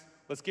organized.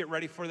 Let's get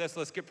ready for this.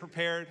 Let's get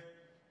prepared.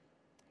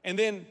 And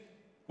then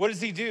what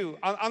does he do?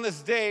 On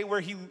this day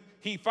where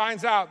he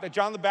finds out that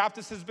John the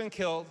Baptist has been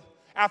killed,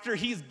 after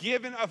he's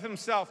given of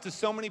himself to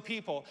so many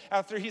people,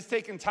 after he's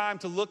taken time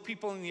to look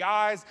people in the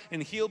eyes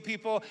and heal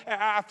people,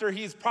 after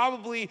he's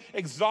probably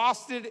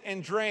exhausted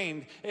and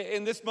drained,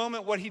 in this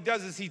moment what he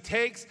does is he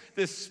takes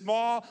this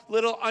small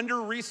little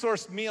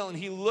under-resourced meal and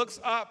he looks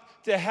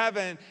up to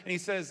heaven and he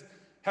says,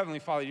 Heavenly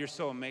Father, you're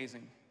so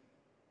amazing.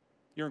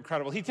 You're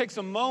incredible. He takes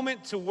a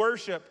moment to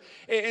worship.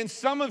 And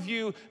some of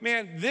you,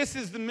 man, this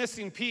is the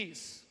missing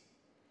piece.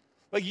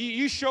 Like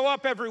you show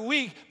up every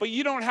week, but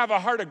you don't have a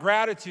heart of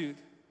gratitude.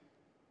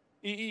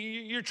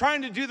 You're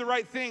trying to do the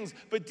right things,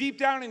 but deep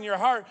down in your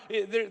heart,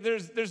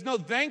 there's no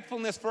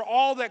thankfulness for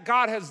all that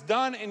God has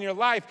done in your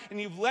life,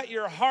 and you've let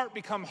your heart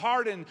become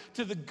hardened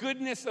to the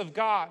goodness of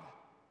God.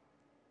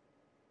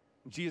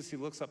 Jesus, he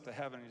looks up to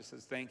heaven and he just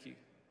says, thank you.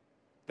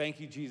 Thank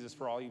you, Jesus,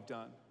 for all you've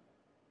done.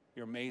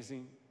 You're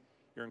amazing.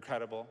 You're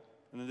incredible.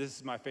 And then this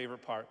is my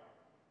favorite part,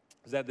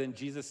 is that then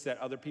Jesus set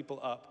other people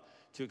up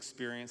to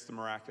experience the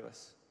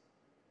miraculous.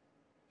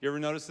 You ever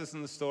notice this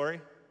in the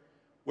story?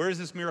 Where does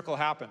this miracle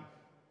happen?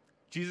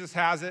 Jesus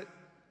has it,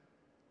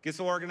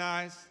 gets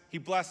organized, he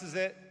blesses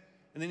it,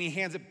 and then he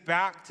hands it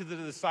back to the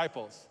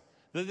disciples.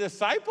 The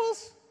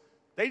disciples,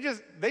 they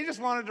just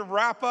wanted to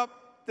wrap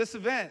up this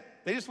event.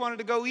 They just wanted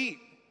to go eat.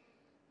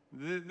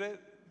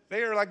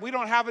 They are like, we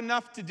don't have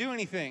enough to do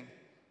anything.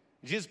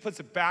 Jesus puts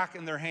it back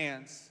in their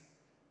hands,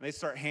 and they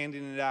start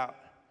handing it out.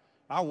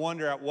 I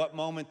wonder at what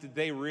moment did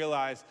they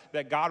realize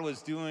that God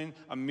was doing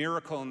a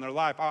miracle in their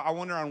life. I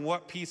wonder on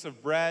what piece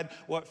of bread,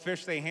 what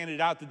fish they handed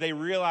out, did they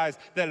realize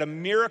that a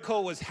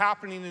miracle was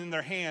happening in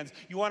their hands.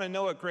 You want to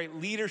know what great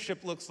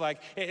leadership looks like?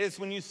 It's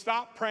when you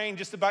stop praying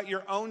just about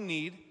your own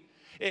need.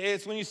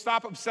 It's when you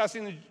stop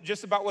obsessing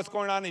just about what's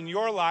going on in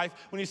your life,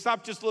 when you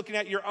stop just looking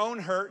at your own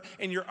hurt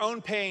and your own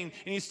pain,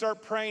 and you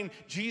start praying,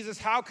 Jesus,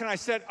 how can I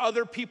set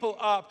other people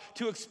up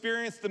to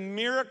experience the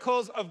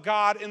miracles of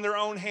God in their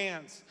own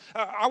hands?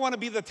 I want to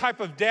be the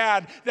type of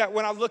dad that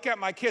when I look at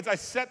my kids, I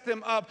set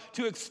them up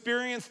to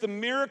experience the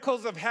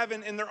miracles of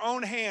heaven in their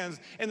own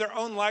hands, in their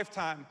own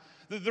lifetime.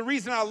 The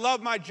reason I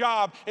love my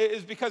job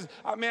is because,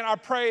 man, I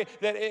pray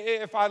that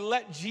if I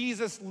let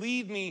Jesus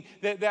lead me,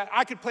 that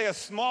I could play a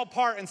small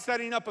part in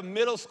setting up a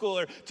middle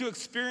schooler to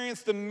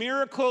experience the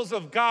miracles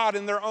of God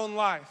in their own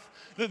life.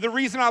 The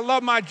reason I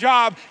love my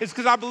job is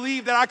because I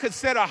believe that I could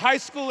set a high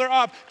schooler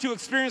up to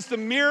experience the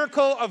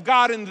miracle of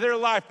God in their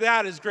life.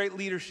 That is great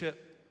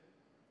leadership.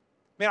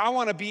 Man, I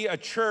want to be a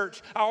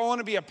church. I want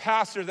to be a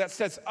pastor that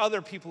sets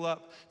other people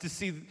up to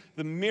see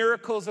the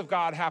miracles of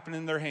God happen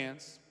in their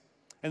hands.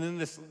 And then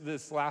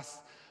this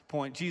last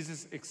point,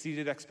 Jesus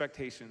exceeded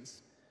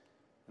expectations.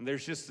 And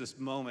there's just this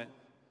moment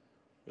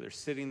where they're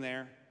sitting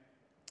there.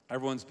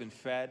 Everyone's been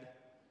fed.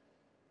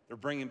 They're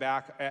bringing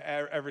back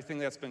everything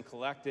that's been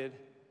collected.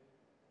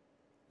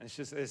 And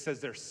it says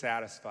they're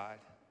satisfied.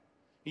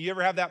 You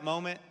ever have that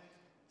moment?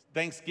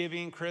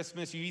 Thanksgiving,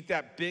 Christmas, you eat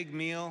that big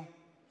meal.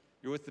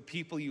 You're with the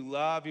people you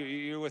love.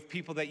 You're with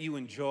people that you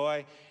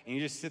enjoy. And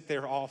you just sit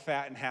there all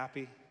fat and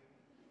happy.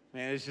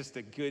 Man, it's just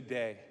a good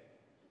day.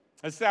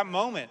 It's that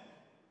moment.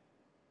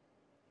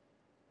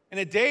 In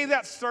a day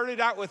that started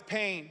out with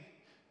pain,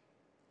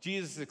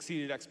 Jesus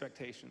exceeded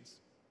expectations.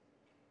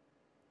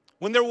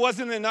 When there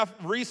wasn't enough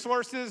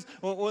resources,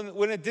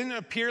 when it didn't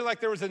appear like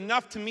there was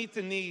enough to meet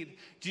the need,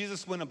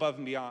 Jesus went above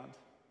and beyond.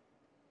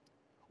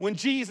 When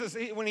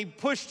he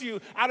pushed you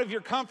out of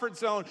your comfort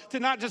zone to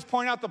not just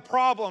point out the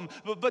problem,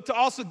 but to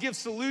also give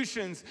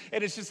solutions,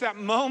 and it's just that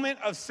moment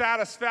of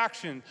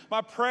satisfaction.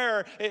 My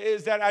prayer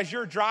is that as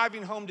you're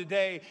driving home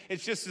today,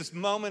 it's just this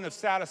moment of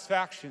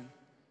satisfaction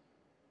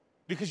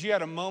because you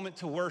had a moment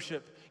to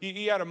worship.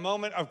 You had a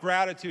moment of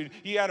gratitude.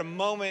 You had a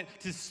moment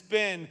to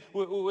spend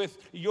with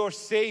your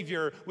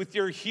Savior, with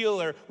your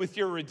healer, with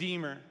your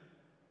Redeemer.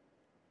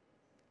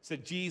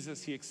 Said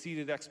Jesus, he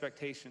exceeded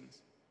expectations.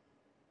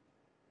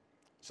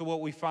 So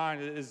what we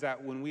find is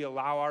that when we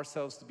allow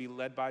ourselves to be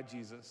led by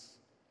Jesus,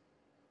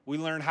 we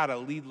learn how to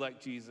lead like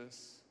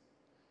Jesus.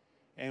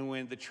 And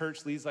when the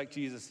church leads like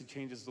Jesus, it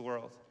changes the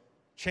world.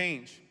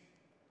 Change,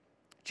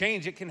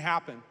 it can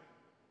happen.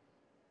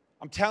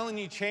 I'm telling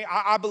you, change.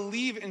 I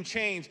believe in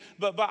change,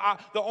 but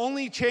the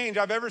only change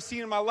I've ever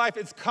seen in my life,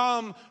 it's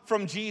come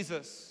from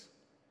Jesus.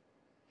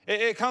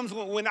 It comes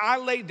when I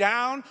lay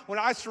down, when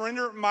I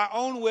surrender my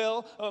own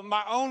will,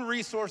 my own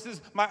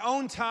resources, my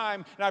own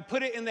time, and I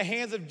put it in the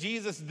hands of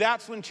Jesus.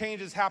 That's when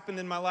change has happened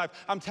in my life.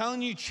 I'm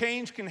telling you,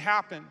 change can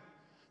happen.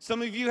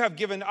 Some of you have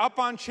given up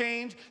on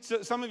change.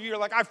 Some of you are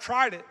like, I've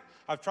tried it.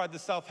 I've tried the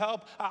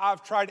self-help.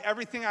 I've tried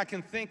everything I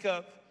can think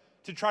of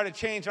to try to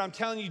change. And I'm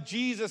telling you,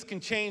 Jesus can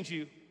change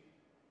you.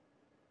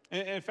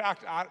 In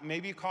fact,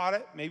 maybe you caught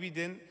it, maybe you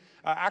didn't.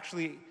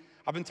 Actually,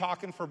 I've been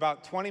talking for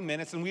about 20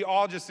 minutes, and we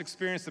all just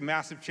experienced a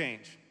massive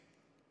change.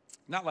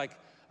 Not like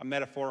a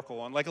metaphorical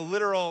one, like a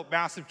literal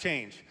massive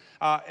change.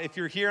 If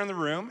you're here in the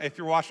room, if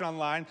you're watching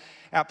online,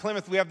 at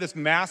Plymouth, we have this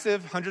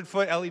massive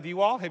 100-foot LED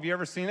wall. Have you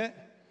ever seen it?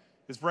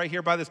 It's right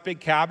here by this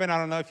big cabin. I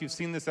don't know if you've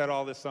seen this at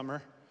all this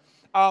summer.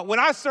 When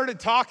I started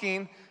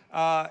talking,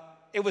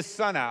 it was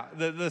sun out.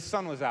 The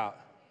sun was out.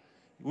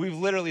 We've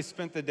literally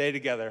spent the day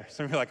together.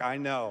 Some of you are like, I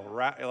know,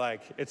 right?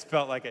 Like, it's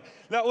felt like it.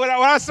 When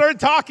I started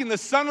talking, the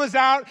sun was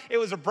out. It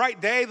was a bright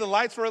day. The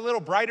lights were a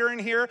little brighter in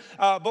here.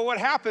 But what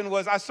happened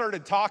was I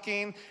started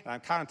talking, and I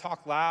kind of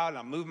talk loud, and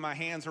I'm moving my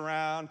hands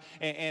around.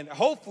 And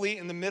hopefully,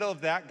 in the middle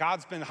of that,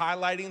 God's been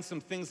highlighting some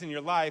things in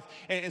your life.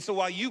 And so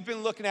while you've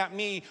been looking at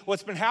me,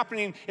 what's been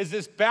happening is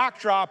this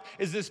backdrop,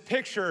 is this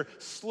picture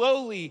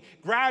slowly,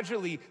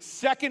 gradually,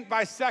 second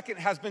by second,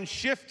 has been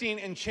shifting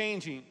and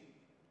changing.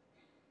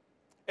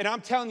 And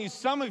I'm telling you,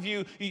 some of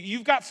you,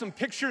 you've got some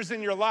pictures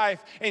in your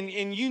life and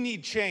you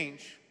need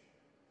change.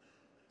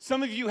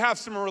 Some of you have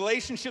some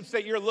relationships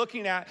that you're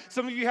looking at.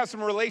 Some of you have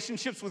some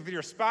relationships with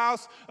your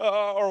spouse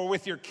or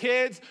with your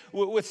kids,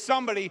 with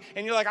somebody,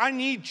 and you're like, I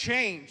need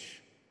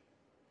change.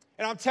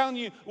 And I'm telling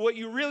you, what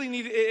you really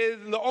need,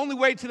 the only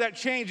way to that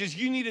change is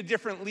you need a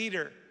different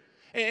leader.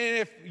 And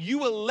if you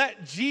will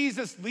let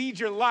Jesus lead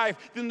your life,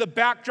 then the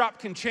backdrop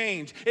can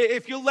change.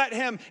 If you'll let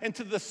him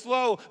into the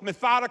slow,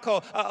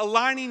 methodical,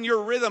 aligning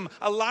your rhythm,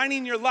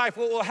 aligning your life,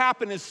 what will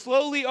happen is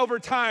slowly over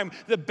time,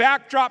 the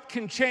backdrop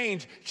can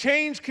change.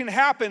 Change can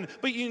happen,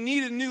 but you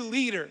need a new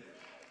leader.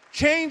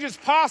 Change is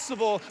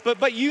possible,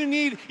 but you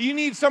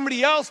need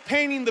somebody else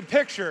painting the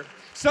picture.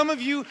 Some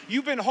of you,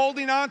 you've been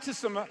holding on to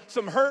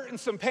some hurt and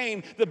some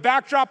pain. The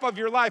backdrop of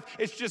your life,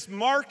 it's just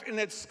marked and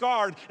it's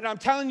scarred. And I'm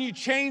telling you,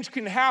 change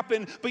can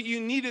happen, but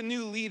you need a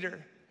new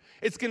leader.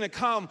 It's going to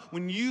come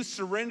when you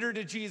surrender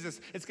to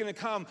Jesus. It's going to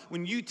come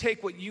when you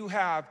take what you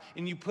have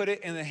and you put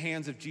it in the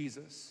hands of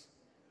Jesus.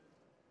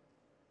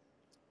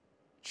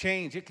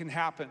 Change, it can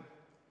happen.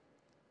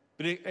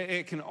 But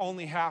it can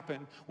only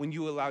happen when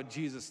you allow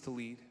Jesus to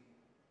lead.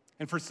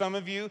 And for some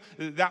of you,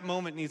 that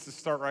moment needs to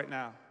start right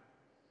now.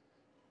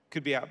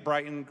 Could be at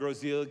Brighton,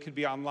 Grozil, it could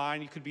be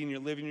online, you could be in your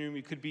living room,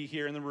 you could be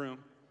here in the room.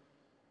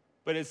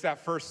 But it's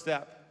that first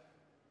step.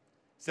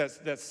 It's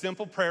that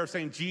simple prayer of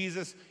saying,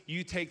 Jesus,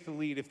 you take the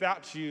lead. If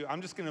that's you,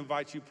 I'm just going to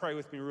invite you, pray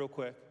with me real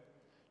quick.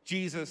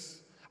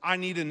 Jesus, I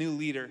need a new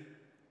leader.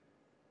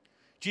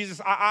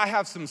 Jesus, I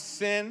have some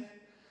sin.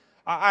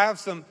 I have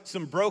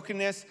some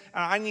brokenness,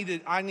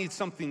 and I need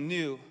something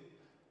new.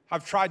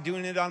 I've tried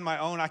doing it on my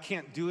own. I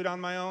can't do it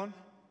on my own.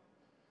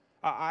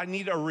 I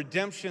need a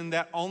redemption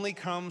that only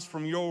comes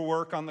from your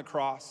work on the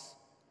cross.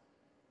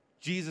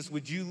 Jesus,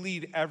 would you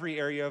lead every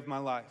area of my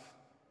life?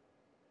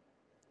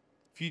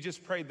 If you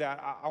just prayed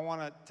that, I want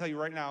to tell you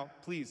right now,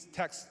 please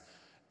text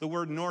the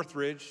word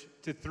Northridge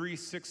to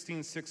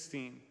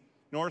 31616.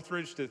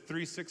 Northridge to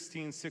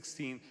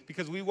 31616,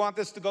 because we want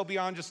this to go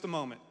beyond just a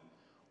moment.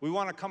 We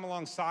want to come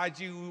alongside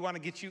you. We want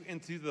to get you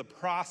into the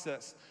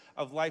process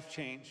of life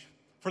change.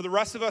 For the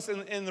rest of us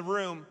in the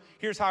room,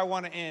 here's how I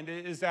want to end,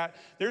 is that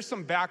there's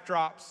some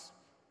backdrops,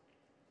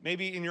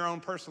 maybe in your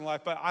own personal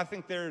life, but I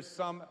think there's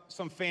some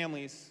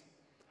families.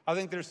 I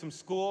think there's some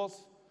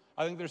schools.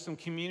 I think there's some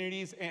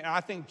communities, and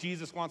I think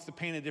Jesus wants to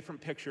paint a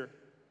different picture.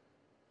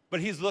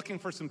 But he's looking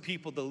for some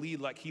people to lead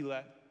like he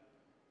led.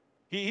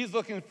 He's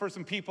looking for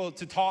some people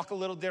to talk a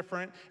little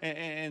different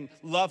and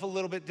love a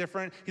little bit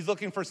different. He's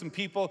looking for some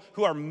people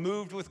who are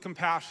moved with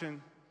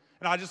compassion.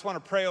 And I just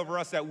want to pray over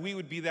us that we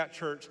would be that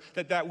church,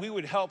 that we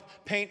would help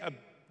paint a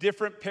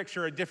different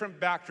picture, a different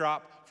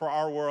backdrop for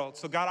our world.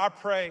 So God, I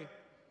pray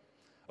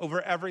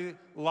over every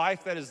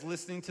life that is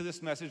listening to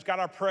this message. God,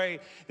 I pray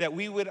that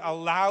we would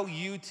allow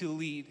you to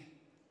lead.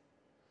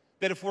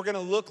 That if we're going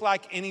to look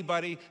like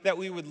anybody, that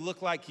we would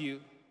look like you.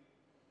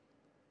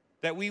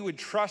 That we would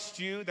trust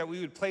you, that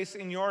we would place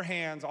in your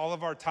hands all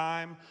of our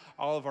time,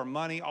 all of our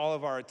money, all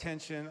of our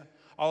attention,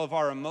 all of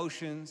our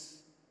emotions.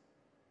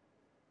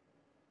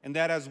 And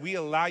that as we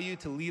allow you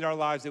to lead our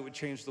lives, it would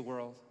change the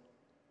world.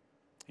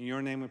 In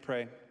your name we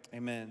pray,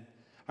 amen.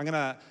 I'm going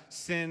to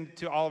send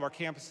to all of our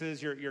campuses,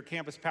 your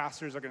campus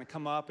pastors are going to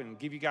come up and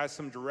give you guys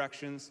some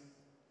directions.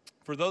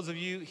 For those of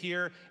you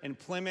here in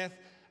Plymouth,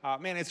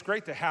 man, it's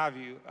great to have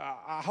you.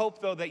 I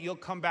hope, though, that you'll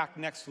come back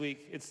next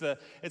week. It's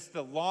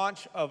the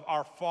launch of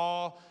our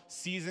fall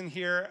season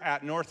here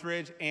at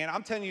Northridge, and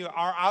I'm telling you,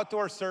 our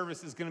outdoor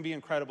service is going to be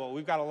incredible.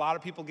 We've got a lot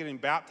of people getting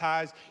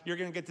baptized. You're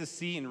going to get to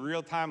see in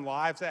real time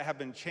lives that have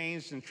been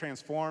changed and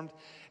transformed.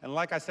 And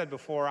like I said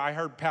before, I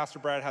heard Pastor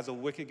Brad has a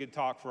wicked good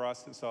talk for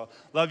us, and so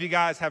love you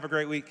guys. Have a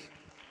great week.